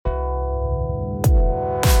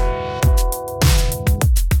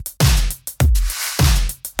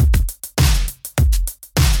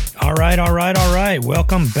right.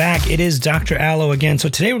 Welcome back. It is Dr. Aloe again. So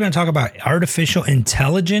today we're going to talk about artificial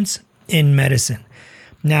intelligence in medicine.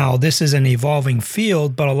 Now, this is an evolving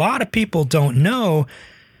field, but a lot of people don't know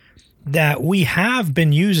that we have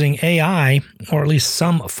been using AI, or at least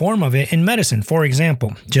some form of it, in medicine. For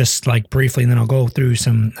example, just like briefly, and then I'll go through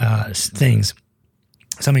some things,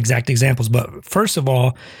 some exact examples. But first of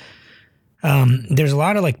all, there's a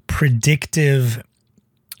lot of like predictive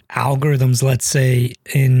algorithms, let's say,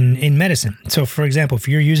 in medicine. So for example, if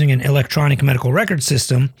you're using an electronic medical record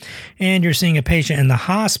system and you're seeing a patient in the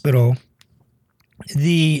hospital,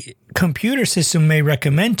 the computer system may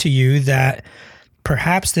recommend to you that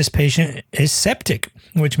perhaps this patient is septic,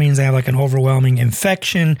 which means they have like an overwhelming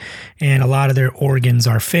infection and a lot of their organs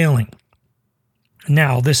are failing.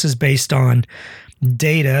 Now, this is based on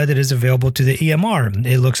data that is available to the EMR.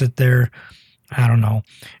 It looks at their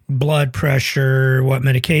blood pressure, what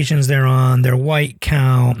medications they're on, their white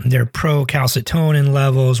count, their procalcitonin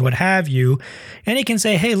levels, what have you. And it can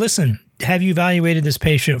say, hey, listen, have you evaluated this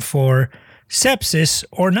patient for sepsis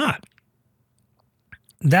or not?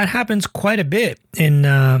 That happens quite a bit in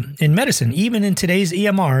medicine, even in today's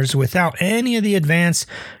EMRs without any of the advanced,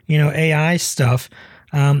 AI stuff.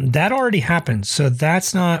 That already happens. So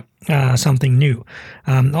that's not something new.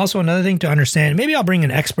 Also, another thing to understand, maybe I'll bring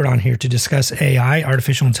an expert on here to discuss AI,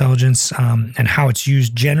 artificial intelligence, and how it's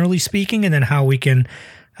used generally speaking, and then how we can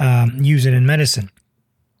use it in medicine.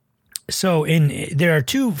 So there are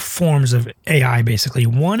two forms of AI, basically.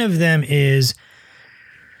 One of them is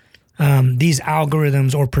these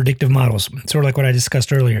algorithms or predictive models, sort of like what I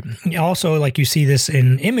discussed earlier. Also, like you see this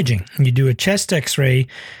in imaging. You do a chest x-ray,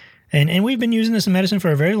 and we've been using this in medicine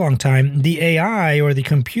for a very long time. The AI or the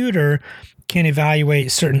computer can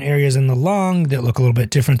evaluate certain areas in the lung that look a little bit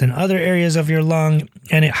different than other areas of your lung,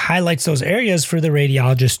 and it highlights those areas for the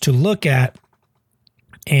radiologist to look at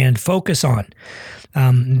and focus on.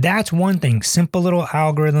 That's one thing. Simple little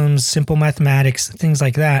algorithms, simple mathematics, things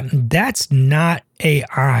like that. That's not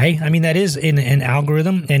AI. I mean, that is an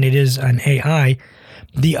algorithm and it is an AI.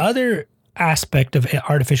 The other aspect of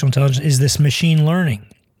artificial intelligence is this machine learning.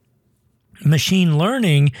 Machine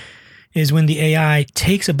learning is when the AI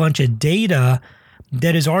takes a bunch of data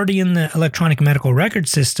that is already in the electronic medical record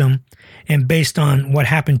system, and based on what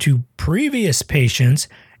happened to previous patients,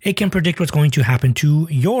 it can predict what's going to happen to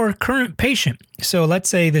your current patient. So let's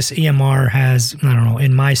say this EMR has,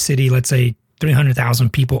 in my city, let's say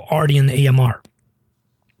 300,000 people already in the EMR.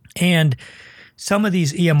 And some of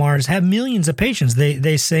these EMRs have millions of patients.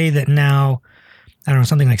 They say that now,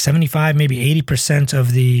 something like 75, maybe 80%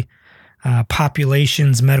 of the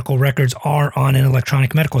population's medical records are on an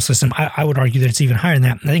electronic medical system. I would argue that it's even higher than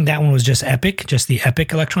that. I think that one was just Epic, just the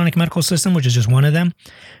Epic electronic medical system, which is just one of them.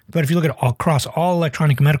 But if you look at across all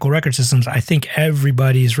electronic medical record systems, I think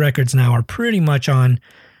everybody's records now are pretty much on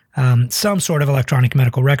some sort of electronic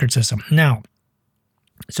medical record system. Now,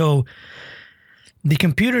 so the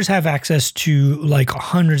computers have access to like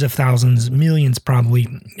hundreds of thousands, millions probably,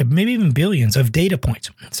 maybe even billions of data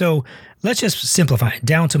points. So let's just simplify it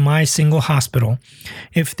down to my single hospital.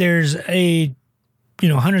 If there's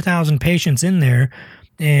 100,000 patients in there,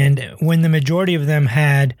 and when the majority of them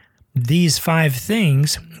had these 5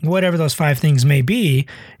 things, whatever those 5 things may be,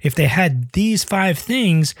 if they had these 5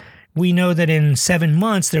 things, we know that in 7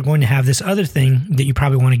 months, they're going to have this other thing that you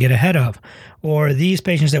probably want to get ahead of. Or these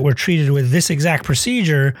patients that were treated with this exact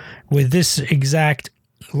procedure, with this exact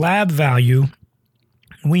lab value,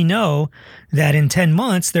 we know that in 10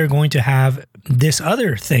 months, they're going to have this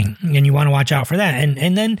other thing, and you want to watch out for that.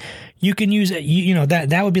 And then you can use it,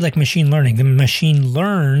 that would be like machine learning. The machine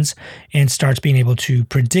learns and starts being able to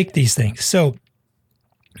predict these things. So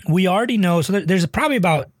we already know, so there's probably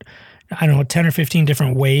about 10 or 15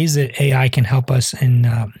 different ways that AI can help us in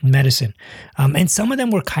medicine. And some of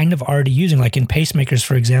them we're kind of already using, like in pacemakers,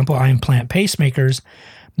 for example. I implant pacemakers.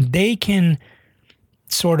 They can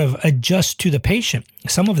sort of adjust to the patient.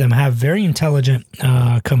 Some of them have very intelligent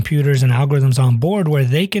computers and algorithms on board where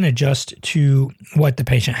they can adjust to what the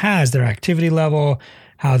patient has, their activity level,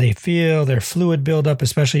 how they feel, their fluid buildup,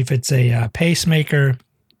 especially if it's a pacemaker.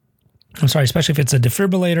 Especially if it's a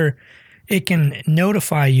defibrillator. It can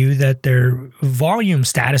notify you that their volume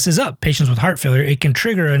status is up. Patients with heart failure, it can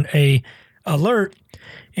trigger an alert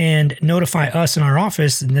and notify us in our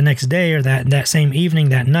office the next day or that same evening,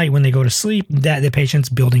 that night when they go to sleep, that the patient's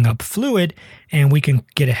building up fluid, and we can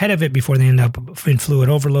get ahead of it before they end up in fluid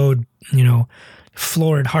overload,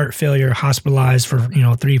 florid heart failure, hospitalized for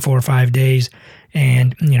 3, 4, 5 days,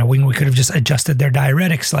 and we could have just adjusted their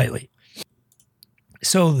diuretic slightly.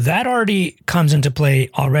 So that already comes into play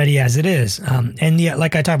already as it is. And yet,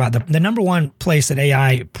 like I talked about, the number one place that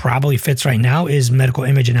AI probably fits right now is medical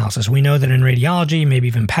image analysis. We know that in radiology, maybe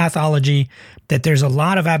even pathology, that there's a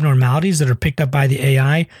lot of abnormalities that are picked up by the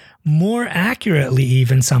AI more accurately,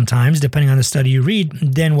 even sometimes, depending on the study you read,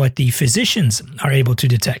 than what the physicians are able to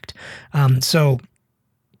detect. So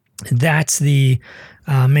that's the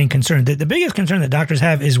main concern. The biggest concern that doctors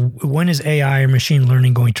have is, when is AI or machine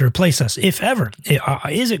learning going to replace us, if ever?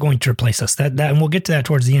 Is it going to replace us? And we'll get to that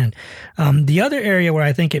towards the end. The other area where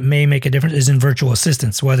I think it may make a difference is in virtual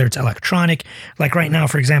assistants, whether it's electronic. Like right now,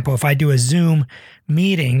 for example, if I do a Zoom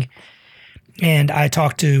meeting and I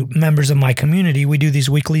talk to members of my community, we do these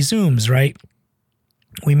weekly Zooms, right?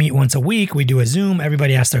 We meet once a week. We do a Zoom.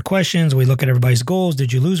 Everybody asks their questions. We look at everybody's goals.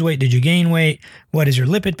 Did you lose weight? Did you gain weight? What does your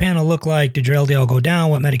lipid panel look like? Did your LDL go down?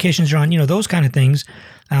 What medications you're on? Those kind of things.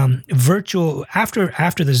 Virtual after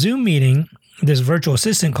the Zoom meeting, this virtual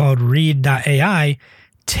assistant called Read.ai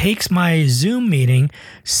takes my Zoom meeting,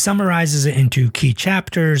 summarizes it into key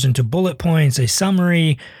chapters, into bullet points, a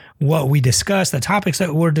summary, what we discussed, the topics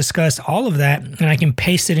that were discussed, all of that, and I can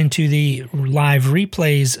paste it into the live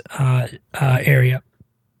replays area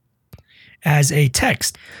as a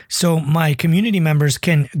text. So my community members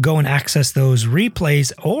can go and access those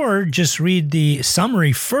replays, or just read the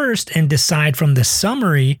summary first and decide from the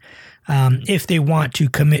summary if they want to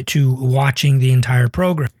commit to watching the entire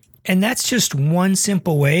program. And that's just one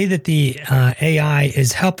simple way that the AI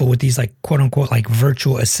is helpful with these, like, quote unquote, like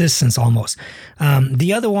virtual assistants almost.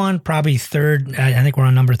 The other one, probably third, I think we're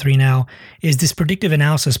on number 3 now, is this predictive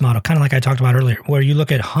analysis model, kind of like I talked about earlier, where you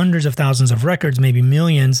look at hundreds of thousands of records, maybe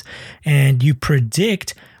millions, and you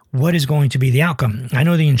predict what is going to be the outcome. I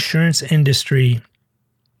know the insurance industry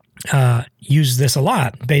use this a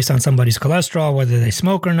lot based on somebody's cholesterol, whether they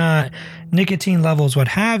smoke or not, nicotine levels, what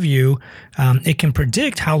have you. It can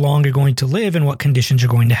predict how long you're going to live and what conditions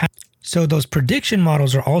you're going to have. So those prediction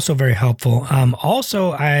models are also very helpful.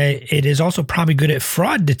 It is also probably good at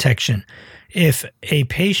fraud detection. If a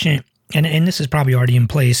patient, and this is probably already in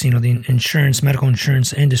place, the medical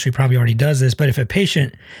insurance industry probably already does this, but if a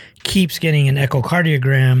patient keeps getting an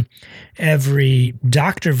echocardiogram every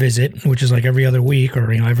doctor visit, which is like every other week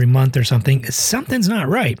or every month or something, something's not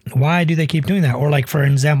right. Why do they keep doing that? Or like, for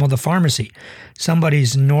example, the pharmacy,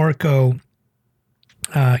 somebody's Norco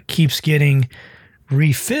keeps getting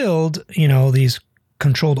refilled, these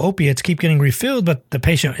controlled opiates keep getting refilled, but the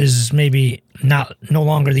patient is maybe no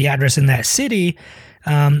longer the address in that city.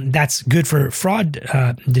 That's good for fraud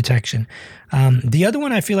detection. The other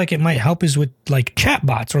one I feel like it might help is with like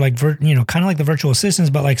chatbots, or like, kind of like the virtual assistants,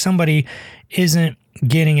 but like somebody isn't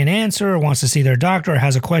getting an answer or wants to see their doctor or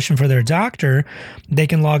has a question for their doctor, they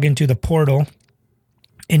can log into the portal.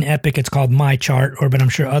 In Epic, it's called MyChart, but I'm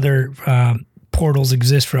sure other portals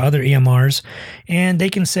exist for other EMRs, and they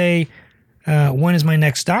can say, when is my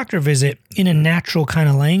next doctor visit, in a natural kind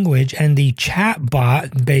of language, and the chat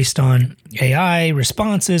bot, based on AI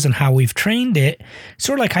responses and how we've trained it,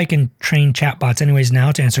 sort of like how you can train chat bots anyways now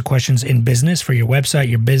to answer questions in business for your website,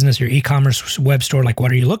 your business, your e-commerce web store, like what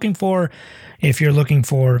are you looking for? If you're looking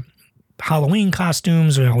for Halloween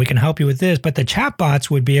costumes, we can help you with this. But the chatbots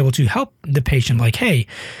would be able to help the patient, like, hey,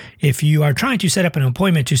 if you are trying to set up an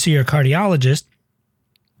appointment to see your cardiologist,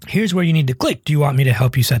 here's where you need to click. Do you want me to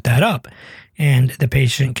help you set that up? And the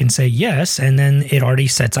patient can say yes, and then it already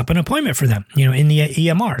sets up an appointment for them, in the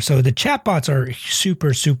EMR. So the chatbots are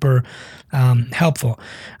super, super helpful.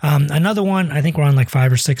 Another one, I think we're on like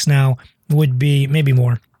 5 or 6 now, would be maybe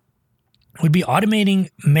more, would be automating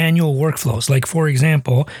manual workflows. Like, for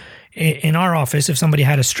example, in our office, if somebody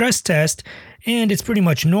had a stress test and it's pretty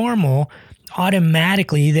much normal,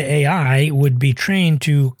 automatically the AI would be trained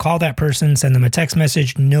to call that person, send them a text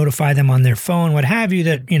message, notify them on their phone, what have you,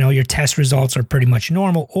 that, your test results are pretty much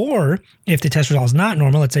normal. Or if the test result is not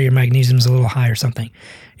normal, let's say your magnesium is a little high or something,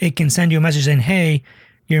 it can send you a message saying, hey,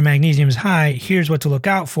 your magnesium is high. Here's what to look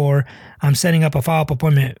out for. I'm setting up a follow-up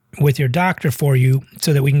appointment with your doctor for you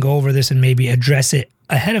so that we can go over this and maybe address it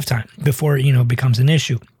ahead of time before it, becomes an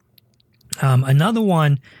issue. Another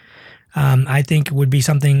one, I think would be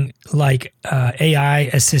something like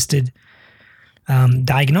AI-assisted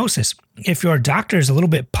diagnosis. If your doctor is a little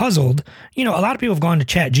bit puzzled, a lot of people have gone to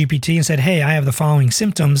ChatGPT and said, hey, I have the following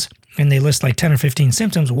symptoms, and they list like 10 or 15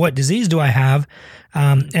 symptoms. What disease do I have?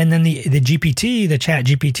 And then the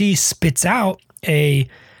ChatGPT spits out a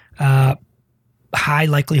high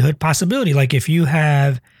likelihood possibility. Like if you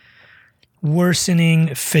have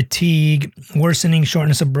worsening fatigue, worsening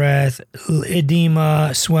shortness of breath,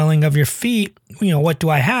 edema, swelling of your feet, what do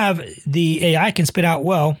I have? The AI can spit out,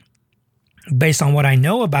 well, based on what I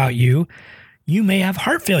know about you, you may have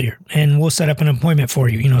heart failure, and we'll set up an appointment for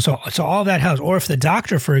you. So all of that helps. Or if the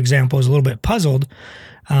doctor, for example, is a little bit puzzled,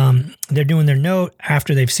 they're doing their note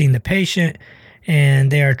after they've seen the patient,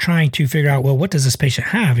 and they are trying to figure out, well, what does this patient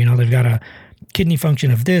have? They've got a kidney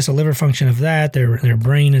function of this, a liver function of that, their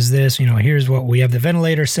brain is this, here's what we have the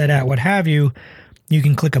ventilator set at, what have you. You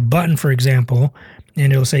can click a button, for example,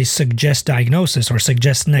 and it'll say suggest diagnosis or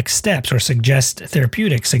suggest next steps or suggest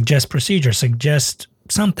therapeutics, suggest procedure, suggest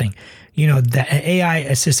something. The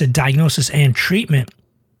AI-assisted diagnosis and treatment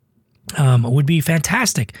would be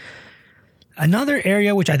fantastic. Another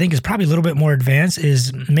area which I think is probably a little bit more advanced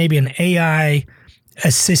is maybe an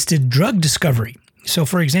AI-assisted drug discovery. So,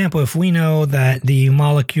 for example, if we know that the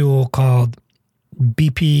molecule called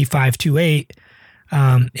BP528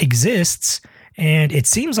 exists, and it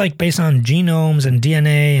seems like based on genomes and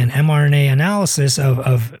DNA and mRNA analysis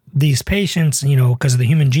of these patients, because of the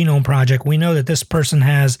Human Genome Project, we know that this person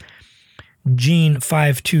has gene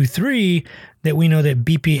 523, that we know that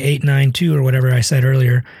BP892 or whatever I said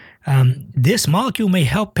earlier, this molecule may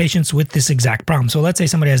help patients with this exact problem. So let's say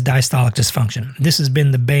somebody has diastolic dysfunction. This has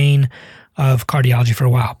been the bane of cardiology for a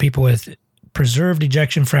while. People with preserved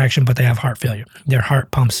ejection fraction, but they have heart failure. Their heart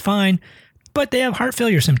pumps fine, but they have heart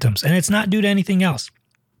failure symptoms, and it's not due to anything else.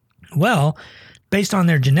 Well, based on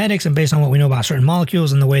their genetics and based on what we know about certain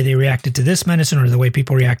molecules and the way they reacted to this medicine or the way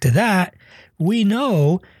people react to that, we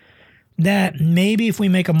know that maybe if we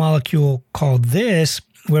make a molecule called this,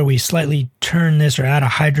 where we slightly turn this or add a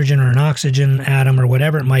hydrogen or an oxygen atom or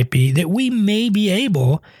whatever it might be, that we may be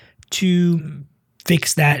able to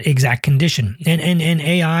fix that exact condition. And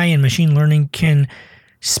AI and machine learning can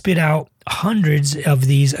spit out hundreds of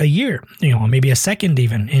these a year, maybe a second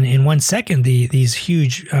even. In 1 second, these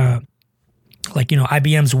huge,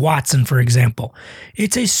 IBM's Watson, for example.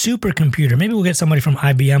 It's a supercomputer. Maybe we'll get somebody from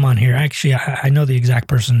IBM on here. Actually, I know the exact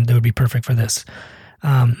person that would be perfect for this.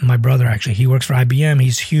 My brother, actually, he works for IBM.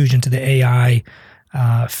 He's huge into the AI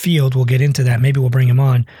field. We'll get into that. Maybe we'll bring him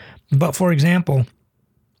on. But for example,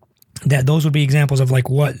 those would be examples of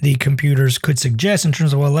what the computers could suggest in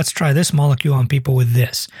terms of, well, let's try this molecule on people with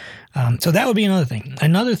this. So that would be another thing.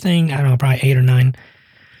 Another thing, I don't know, probably 8 or 9,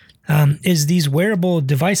 is these wearable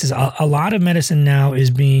devices. A lot of medicine now is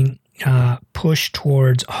being pushed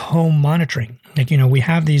towards home monitoring. We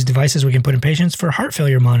have these devices we can put in patients for heart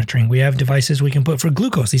failure monitoring. We have devices we can put for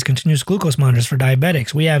glucose, these continuous glucose monitors for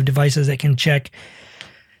diabetics. We have devices that can check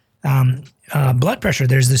blood pressure.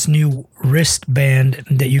 There's this new wristband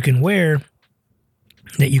that you can wear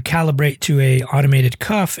that you calibrate to a automated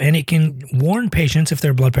cuff, and it can warn patients if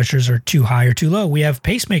their blood pressures are too high or too low. We have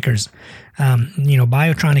pacemakers.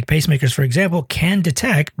 Biotronic pacemakers, for example, can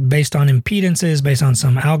detect based on impedances, based on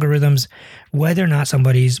some algorithms, whether or not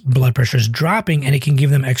somebody's blood pressure is dropping, and it can give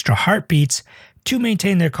them extra heartbeats to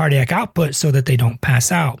maintain their cardiac output so that they don't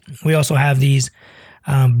pass out. We also have these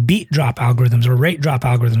beat drop algorithms or rate drop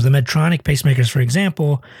algorithms. The Medtronic pacemakers, for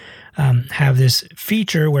example, have this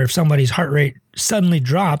feature where if somebody's heart rate suddenly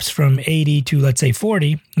drops from 80 to, let's say,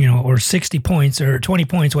 40, or 60 points or 20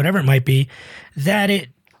 points, whatever it might be, that it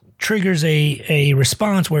triggers a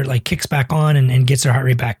response where it kicks back on and gets their heart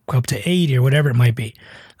rate back up to 80 or whatever it might be.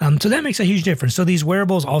 So that makes a huge difference. So these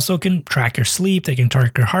wearables also can track your sleep. They can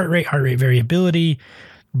track your heart rate variability,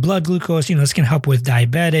 blood glucose. This can help with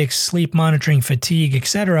diabetics, sleep monitoring, fatigue,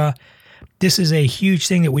 etc. This is a huge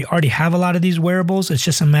thing that we already have a lot of these wearables. It's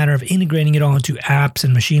just a matter of integrating it all into apps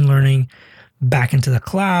and machine learning back into the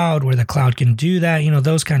cloud where the cloud can do that,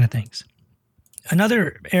 those kind of things.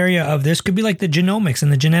 Another area of this could be like the genomics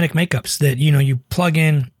and the genetic makeups that, you plug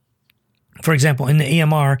in. For example, in the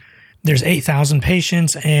EMR, there's 8,000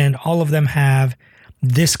 patients and all of them have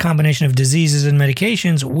this combination of diseases and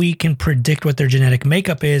medications. We can predict what their genetic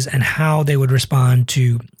makeup is and how they would respond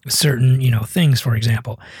to certain, things, for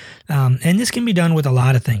example. And this can be done with a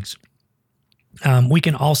lot of things. We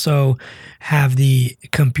can also have the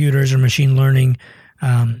computers or machine learning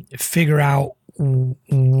figure out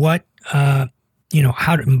what, how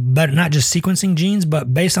to, but not just sequencing genes,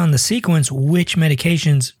 but based on the sequence, which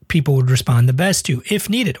medications people would respond the best to if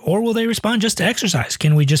needed. Or will they respond just to exercise?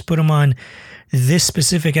 Can we just put them on this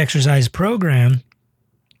specific exercise program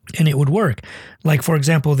and it would work? Like, for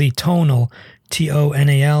example, the Tonal,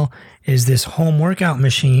 Tonal, is this home workout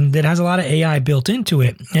machine that has a lot of AI built into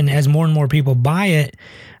it. And as more and more people buy it,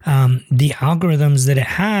 the algorithms that it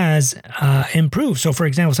has improve. So, for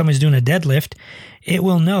example, if somebody's doing a deadlift, it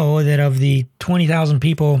will know that of the 20,000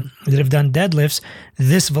 people that have done deadlifts,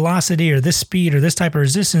 this velocity or this speed or this type of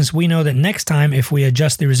resistance, we know that next time if we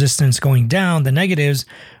adjust the resistance going down, the negatives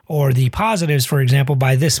or the positives, for example,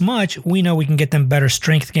 by this much, we know we can get them better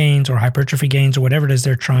strength gains or hypertrophy gains or whatever it is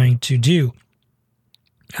they're trying to do.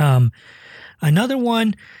 Another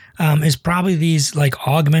one is probably these like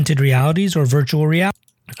augmented realities or virtual reality.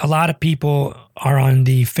 A lot of people are on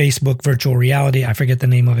the Facebook virtual reality. I forget the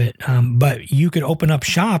name of it. But you could open up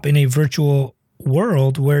shop in a virtual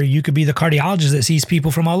world where you could be the cardiologist that sees people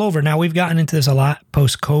from all over. Now, we've gotten into this a lot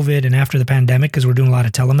post-COVID and after the pandemic because we're doing a lot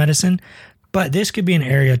of telemedicine. But this could be an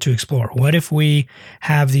area to explore. What if we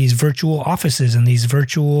have these virtual offices and these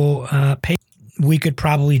virtual patients? We could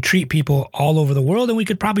probably treat people all over the world, and we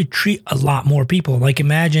could probably treat a lot more people. Like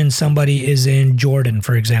imagine somebody is in Jordan,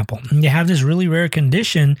 for example, and you have this really rare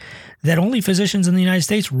condition that only physicians in the United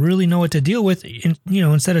States really know what to deal with.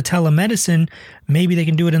 Instead of telemedicine, maybe they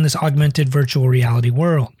can do it in this augmented virtual reality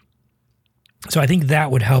world. So I think that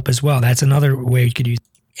would help as well. That's another way you could use.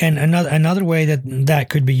 And another way that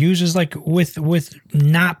could be used is like with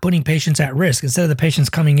not putting patients at risk. Instead of the patients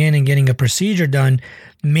coming in and getting a procedure done,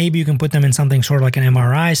 maybe you can put them in something sort of like an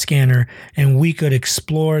MRI scanner, and we could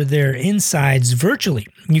explore their insides virtually.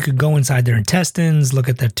 You could go inside their intestines, look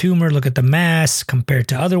at the tumor, look at the mass compared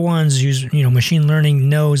to other ones. Machine learning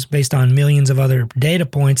knows based on millions of other data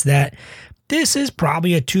points that this is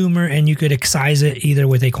probably a tumor, and you could excise it either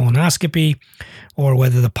with a colonoscopy or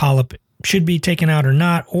whether the polyp should be taken out or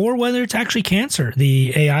not, or whether it's actually cancer.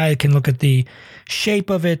 The AI can look at the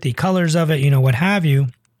shape of it, the colors of it, what have you,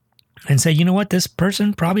 and say, you know what, this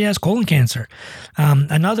person probably has colon cancer.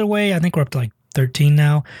 Another way, I think we're up to like 13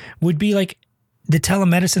 now, would be like the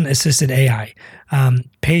telemedicine assisted AI.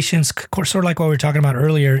 Patients, sort of like what we were talking about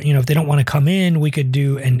earlier, if they don't want to come in, we could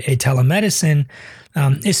do a telemedicine,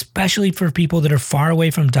 especially for people that are far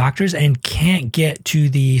away from doctors and can't get to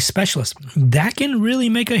the specialist. That can really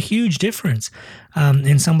make a huge difference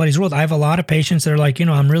in somebody's world. I have a lot of patients that are like,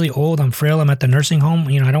 I'm really old, I'm frail, I'm at the nursing home,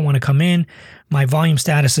 I don't want to come in. My volume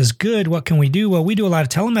status is good. What can we do? Well, we do a lot of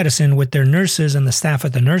telemedicine with their nurses and the staff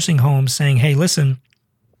at the nursing home saying, hey, listen,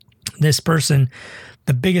 this person,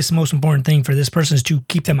 the biggest, most important thing for this person is to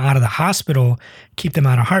keep them out of the hospital, keep them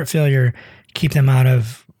out of heart failure, keep them out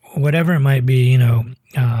of whatever it might be,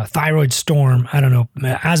 thyroid storm, I don't know,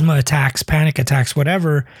 asthma attacks, panic attacks,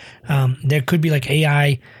 whatever. There could be like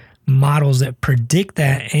AI models that predict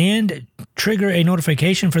that and trigger a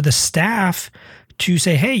notification for the staff to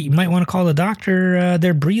say, hey, you might want to call the doctor.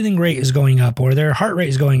 Their breathing rate is going up or their heart rate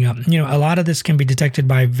is going up. A lot of this can be detected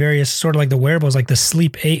by various sort of like the wearables, like the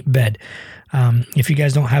Sleep 8 bed. If you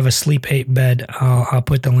guys don't have a Sleep 8 bed, I'll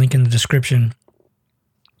put the link in the description.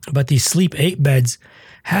 But these Sleep 8 beds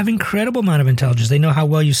have incredible amount of intelligence. They know how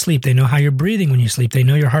well you sleep. They know how you're breathing when you sleep. They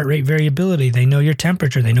know your heart rate variability. They know your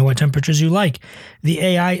temperature. They know what temperatures you like. The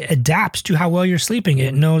AI adapts to how well you're sleeping.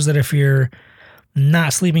 It knows that if you're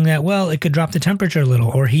not sleeping that well, it could drop the temperature a little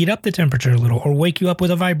or heat up the temperature a little or wake you up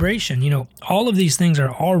with a vibration. All of these things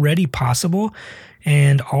are already possible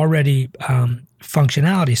and already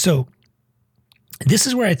functionality. So this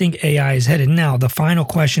is where I think AI is headed. Now, the final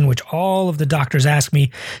question, which all of the doctors ask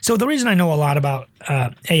me. So the reason I know a lot about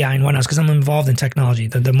AI and whatnot is because I'm involved in technology.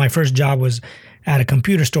 My first job was at a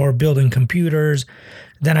computer store building computers.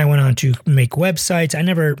 Then I went on to make websites. I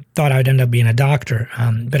never thought I would end up being a doctor,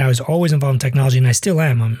 but I was always involved in technology, and I still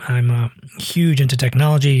am. I'm huge into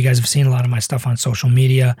technology. You guys have seen a lot of my stuff on social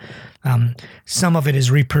media. Some of it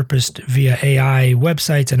is repurposed via AI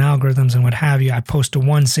websites and algorithms and what have you. I post to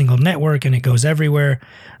one single network, and it goes everywhere.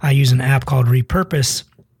 I use an app called Repurpose,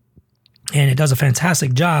 and it does a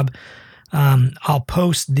fantastic job. I'll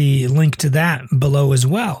post the link to that below as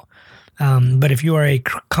well. But if you are a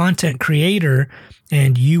content creator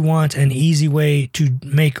and you want an easy way to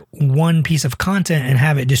make one piece of content and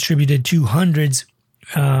have it distributed to hundreds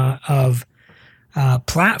of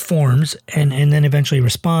platforms and then eventually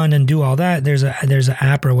respond and do all that, there's an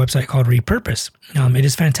app or a website called Repurpose. It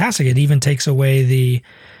is fantastic. It even takes away the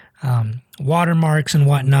watermarks and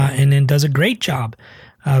whatnot, and then does a great job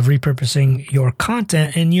of repurposing your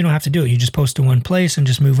content, and you don't have to do it. You just post to one place and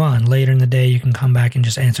just move on. Later in the day, you can come back and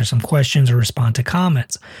just answer some questions or respond to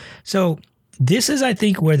comments. So this is, I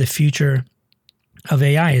think, where the future of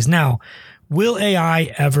AI is. Now, will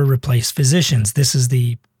AI ever replace physicians? This is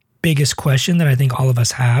the biggest question that I think all of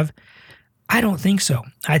us have. I don't think so.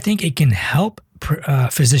 I think it can help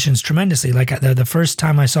physicians tremendously. Like the first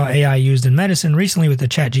time I saw AI used in medicine recently with the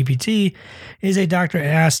ChatGPT is a doctor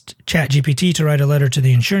asked ChatGPT to write a letter to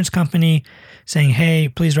the insurance company saying, hey,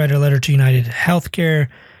 please write a letter to United Healthcare,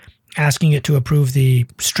 asking it to approve the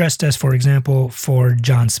stress test, for example, for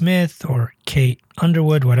John Smith or Kate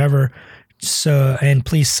Underwood, whatever. So, and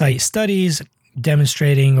please cite studies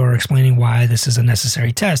demonstrating or explaining why this is a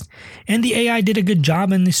necessary test. And the AI did a good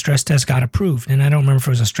job and the stress test got approved. And I don't remember if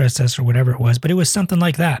it was a stress test or whatever it was, but it was something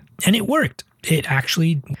like that. And it worked. it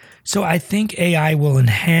actually. So I think AI will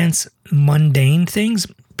enhance mundane things.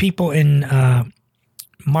 People in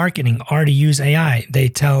marketing already use AI. They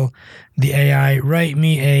tell the AI, write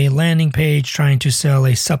me a landing page trying to sell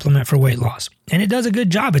a supplement for weight loss. And it does a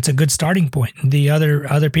good job. It's a good starting point. The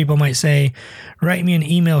other people might say, write me an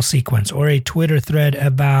email sequence or a Twitter thread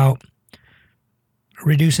about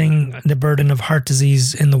reducing the burden of heart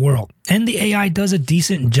disease in the world. And the AI does a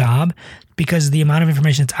decent job because the amount of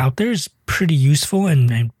information that's out there is pretty useful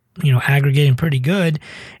and aggregating pretty good.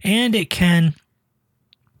 And it can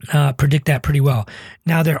predict that pretty well.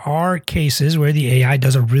 Now, there are cases where the AI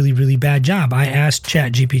does a really, really bad job. I asked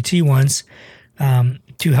ChatGPT once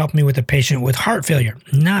to help me with a patient with heart failure,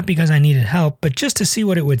 not because I needed help, but just to see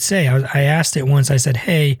what it would say. I asked it once, I said,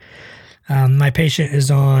 hey, my patient is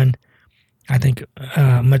on, I think,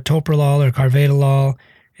 metoprolol or carvedilol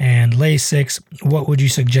and Lasix. What would you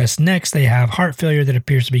suggest next? They have heart failure that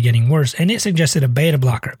appears to be getting worse. And it suggested a beta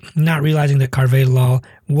blocker, not realizing that carvedilol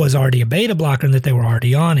was already a beta blocker and that they were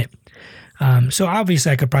already on it. So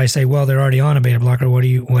obviously I could probably say, well, they're already on a beta blocker.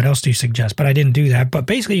 What else do you suggest? But I didn't do that. But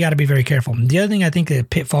basically you got to be very careful. The other thing I think the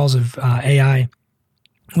pitfalls of AI,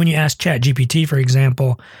 when you ask ChatGPT, for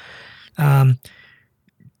example,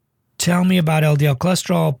 tell me about LDL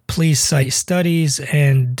cholesterol, please cite studies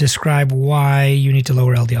and describe why you need to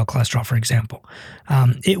lower LDL cholesterol, for example.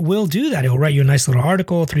 It will do that. It will write you a nice little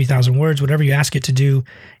article, 3,000 words, whatever you ask it to do.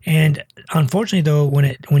 And unfortunately, though,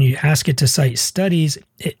 when you ask it to cite studies,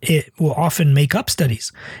 it will often make up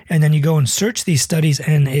studies. And then you go and search these studies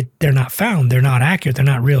and they're not found. They're not accurate. They're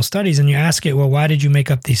not real studies. And you ask it, well, why did you make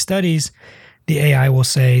up these studies? The AI will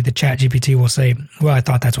say, the ChatGPT will say, well, I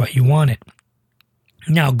thought that's what you wanted.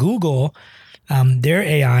 Now, Google, their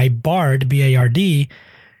AI, Bard, B-A-R-D,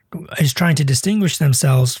 is trying to distinguish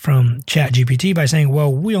themselves from ChatGPT by saying,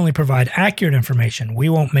 well, we only provide accurate information. We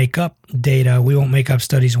won't make up data. We won't make up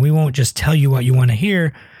studies. We won't just tell you what you want to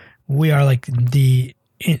hear. We are like the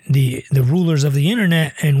rulers of the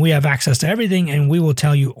internet, and we have access to everything, and we will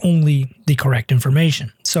tell you only the correct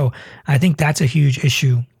information. So I think that's a huge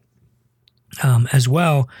issue as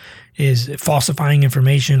well, is falsifying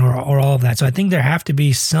information or all of that. So I think there have to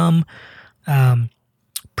be some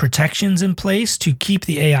protections in place to keep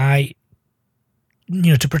the AI,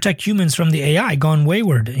 to protect humans from the AI gone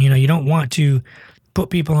wayward. You don't want to put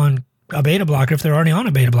people on a beta blocker if they're already on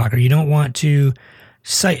a beta blocker. You don't want to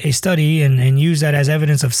cite a study and use that as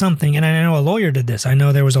evidence of something. And I know a lawyer did this. I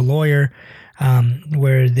know there was a lawyer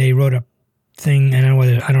where they wrote a thing, and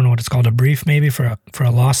I don't know what it's called, a brief maybe for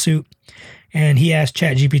a lawsuit. And he asked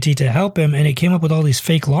ChatGPT to help him, and it came up with all these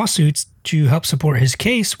fake lawsuits to help support his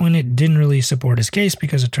case when it didn't really support his case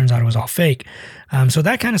because it turns out it was all fake. So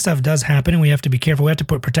that kind of stuff does happen, and we have to be careful. We have to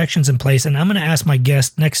put protections in place. And I'm going to ask my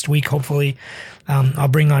guest next week, hopefully, I'll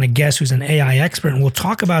bring on a guest who's an AI expert, and we'll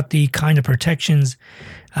talk about the kind of protections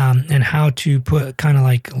and how to put kind of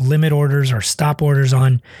like limit orders or stop orders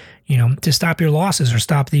on, to stop your losses or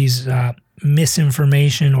stop these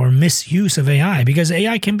misinformation or misuse of AI, because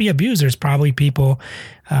AI can be abused. There's probably people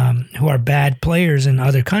who are bad players in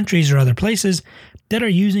other countries or other places that are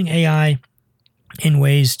using AI in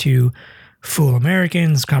ways to fool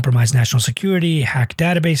Americans, compromise national security, hack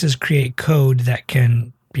databases, create code that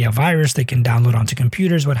can be a virus they can download onto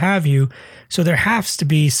computers, what have you. So there has to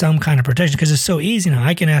be some kind of protection because it's so easy now.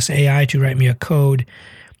 I can ask AI to write me a code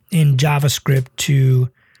in JavaScript to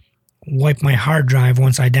wipe my hard drive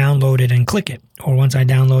once I download it and click it, or once I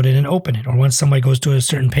download it and open it, or once somebody goes to a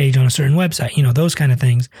certain page on a certain website, those kind of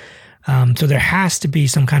things. So there has to be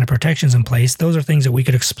some kind of protections in place. Those are things that we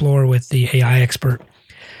could explore with the AI expert.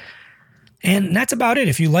 And that's about it.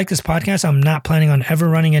 If you like this podcast, I'm not planning on ever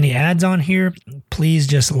running any ads on here. Please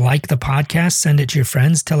just like the podcast, send it to your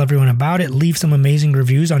friends, tell everyone about it, leave some amazing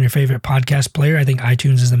reviews on your favorite podcast player. I think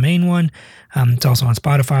iTunes is the main one. It's also on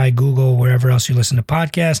Spotify, Google, wherever else you listen to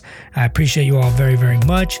podcasts. I appreciate you all very, very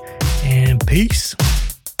much, and peace.